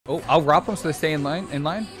Oh, I'll rob him so they stay in line.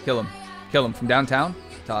 Kill him. Kill him from downtown.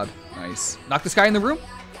 Todd. Nice. Knock this guy in the room.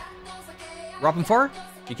 Rob him far.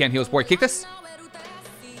 He can't heal his boy. Kick this.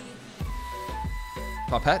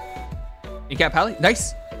 Top hat. Incap Hpally.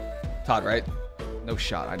 Nice. Todd, right? No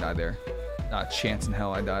shot. I died there. Not a chance in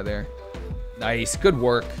hell I die there. Nice. Good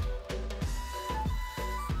work.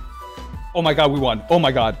 Oh my god, we won. Oh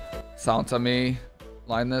my god. Silence on me.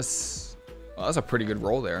 Line this. Oh, that's a pretty good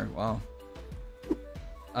roll there. Wow.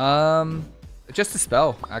 Just a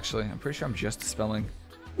spell, actually. I'm pretty sure I'm just dispelling.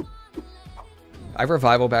 I have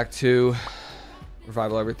revival back to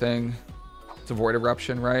revival everything. It's a void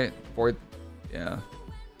eruption, right? Void, yeah.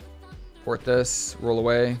 Port this, roll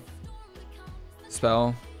away.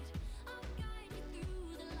 Spell.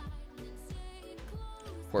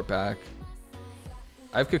 Port back.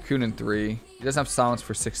 I have cocoon in 3. He doesn't have silence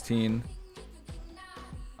for 16.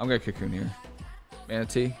 I'm gonna cocoon here.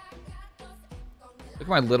 Manatee. Look at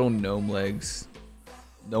my little gnome legs.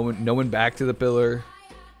 No one back to the pillar.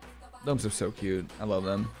 Gnomes are so cute. I love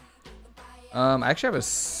them. I actually have a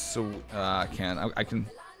I can.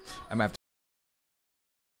 I might have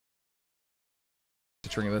to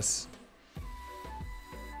trigger this.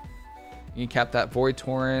 You can cap that void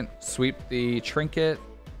torrent. Sweep the trinket.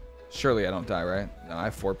 Surely I don't die, right? No, I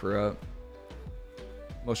have 4 per up.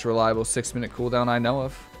 Most reliable 6-minute cooldown I know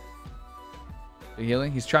of. The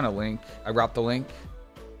healing. He's trying to link. I wrap the link.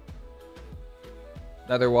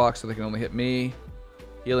 Nether walk so they can only hit me.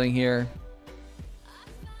 Healing here.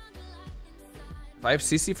 If I have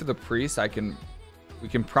CC for the priest, we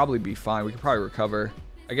can probably be fine. We can probably recover.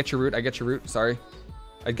 I get your root. I get your root. Sorry.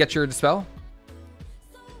 I get your dispel.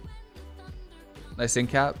 Nice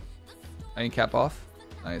incap. I incap off.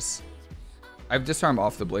 Nice. I have disarm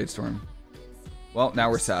off the blade storm. Well, now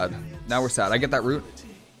we're sad. Now we're sad. I get that root.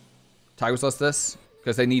 Tigers less this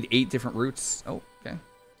because they need 8 different roots. Oh, okay.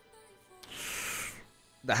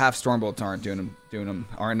 The half stormbolts aren't doing them,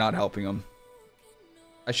 are not helping them.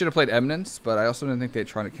 I should have played Eminence, but I also didn't think they'd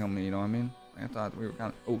try to kill me. You know what I mean? I thought we were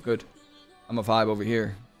kind of. Oh, good. I'm a vibe over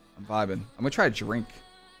here. I'm vibing. I'm gonna try to drink.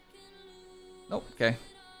 Nope. Okay.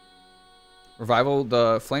 Revival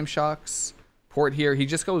the flame shocks. Port here. He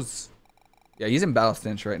just goes. Yeah, he's in battle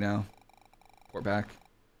stench right now. Port back.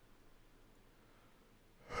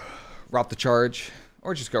 Rob the charge,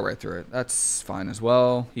 or just go right through it. That's fine as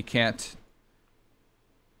well. He can't.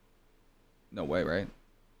 No way, right?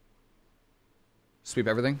 Sweep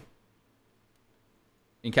everything.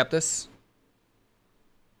 Incap this.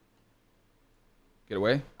 Get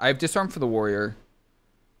away. I have disarm for the warrior.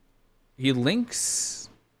 He links.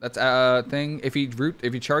 That's a thing. If he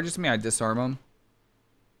charges me, I disarm him.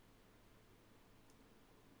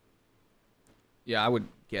 Yeah, I would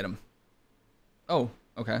get him. Oh,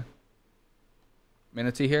 okay.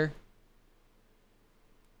 Manatee here.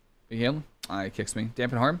 You heal him? Ah, he kicks me.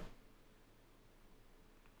 Dampen harm.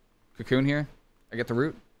 Cocoon here. I get the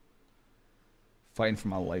root. Fighting for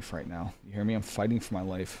my life right now. You hear me? I'm fighting for my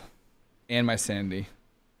life. And my sanity.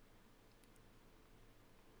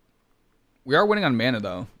 We are winning on mana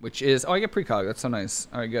though, which is... Oh, I get precog. That's so nice.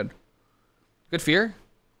 Alright, good. Good fear.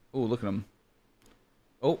 Oh, look at him.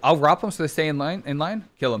 Oh, I'll rob him so they stay in line.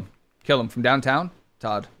 Kill him. Kill him from downtown.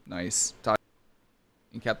 Todd. Nice. Todd.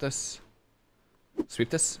 Incap this. Sweep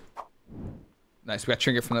this. Nice. We got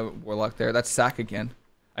trinket from the warlock there. That's sack again.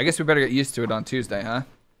 I guess we better get used to it on Tuesday, huh?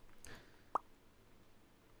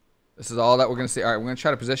 This is all that we're going to see. All right, we're going to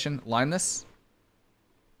try to position. Line this.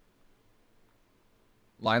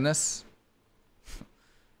 Line this.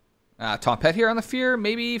 Top pet here on the fear.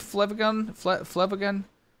 Maybe Flevigan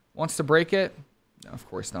wants to break it. No, of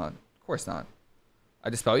course not. Of course not. I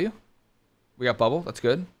dispel you. We got bubble. That's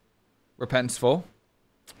good. Repentance full.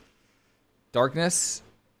 Darkness.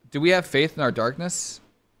 Do we have faith in our darkness?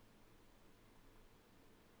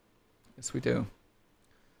 Yes, we do.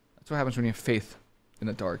 That's what happens when you have faith in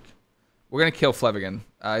the dark. We're going to kill Flevigan.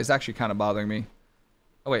 He's actually kind of bothering me.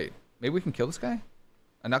 Oh, wait. Maybe we can kill this guy?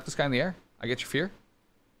 I knock this guy in the air. I get your fear.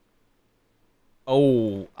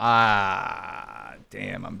 Oh.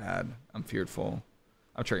 Damn, I'm bad. I'm fearful.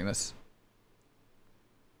 I'm triggering this.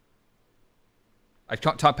 I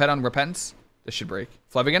top pet on Repentance. This should break.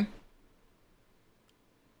 Flevigan.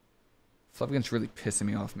 Flevigan's really pissing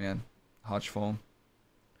me off, man. Hodgeful.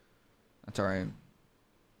 That's alright.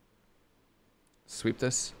 Sweep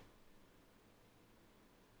this.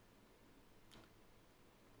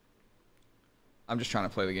 I'm just trying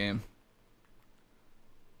to play the game.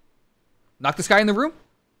 Knock this guy in the room.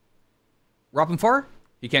 Rob him far.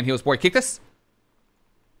 He can't heal his boy. Kick this.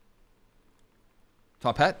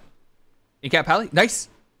 Top hat. Incap Hpally. Nice.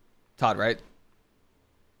 Todd, right?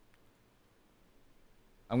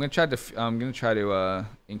 I'm gonna try to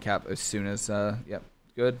incap as soon as yep,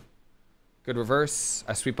 good. Good reverse.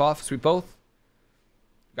 I sweep off, sweep both.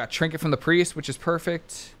 Got trinket from the priest, which is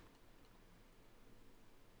perfect.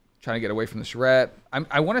 Trying to get away from the charrette.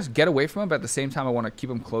 I want to get away from him, but at the same time I want to keep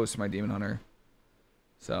him close to my demon hunter.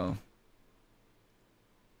 So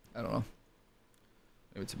I don't know.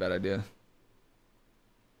 Maybe it's a bad idea.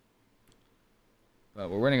 But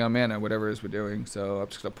we're winning on mana, whatever it is we're doing, so I'm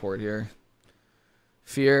just gonna pour it here.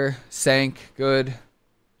 Fear, sank, good.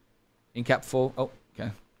 Incap full. Oh,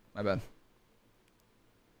 okay. My bad.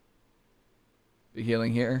 Big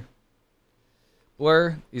healing here.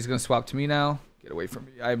 Blur, he's gonna swap to me now. Get away from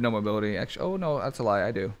me. I have no mobility. Actually, oh no, that's a lie.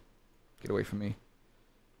 I do. Get away from me.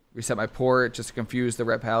 Reset my port just to confuse the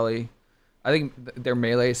Hpally. I think they're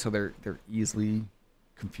melee, so they're easily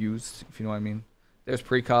confused, if you know what I mean. There's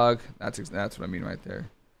precog. That's what I mean right there.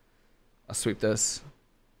 I'll sweep this.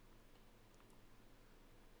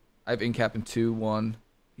 I have incap in 2, 1.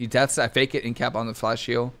 He deaths. I fake it. Incap on the flash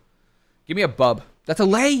heal. Give me a bub. That's a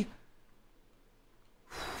lay.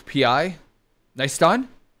 PI. Nice stun.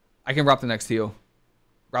 I can drop the next heal.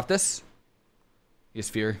 Drop this. He has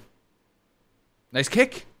fear. Nice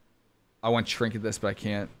kick. I want to trinket this, but I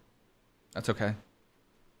can't. That's okay.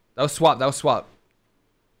 That was swap. That was swap.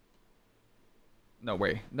 No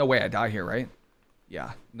way. No way I die here, right?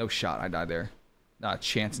 Yeah. No shot. I die there. Not a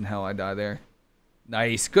chance in hell I die there.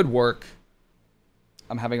 Nice. Good work.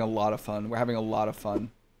 I'm having a lot of fun. We're having a lot of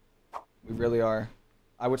fun. We really are.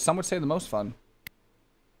 Some would say the most fun.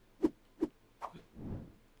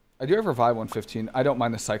 I do have revive 115. I don't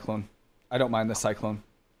mind the cyclone. I don't mind the cyclone.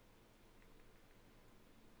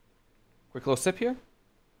 Quick little sip here.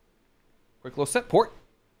 Quick little sip. Port.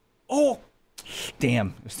 Oh!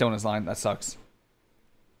 Damn. It's still in his line. That sucks.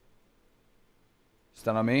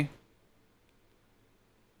 Stun on me.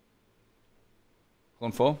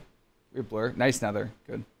 Clone full. We have blur. Nice nether.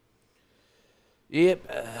 Good.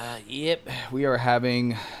 Yep. Yep. We are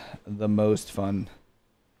having the most fun.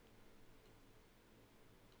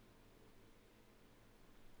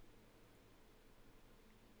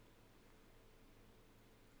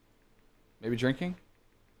 Maybe drinking?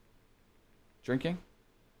 Drinking?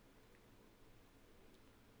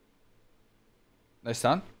 Nice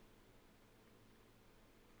stun.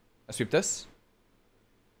 I sweep this.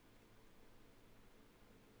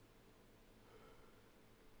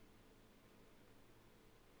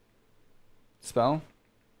 Spell.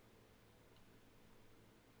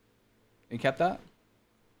 Incap that.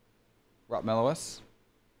 Rot Mellowus.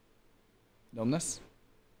 Gnome this.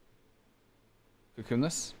 Cocoon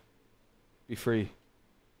this. Be free.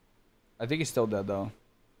 I think he's still dead though.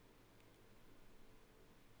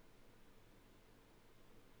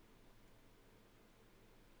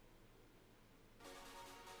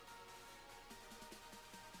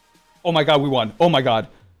 Oh my god, we won. Oh my god.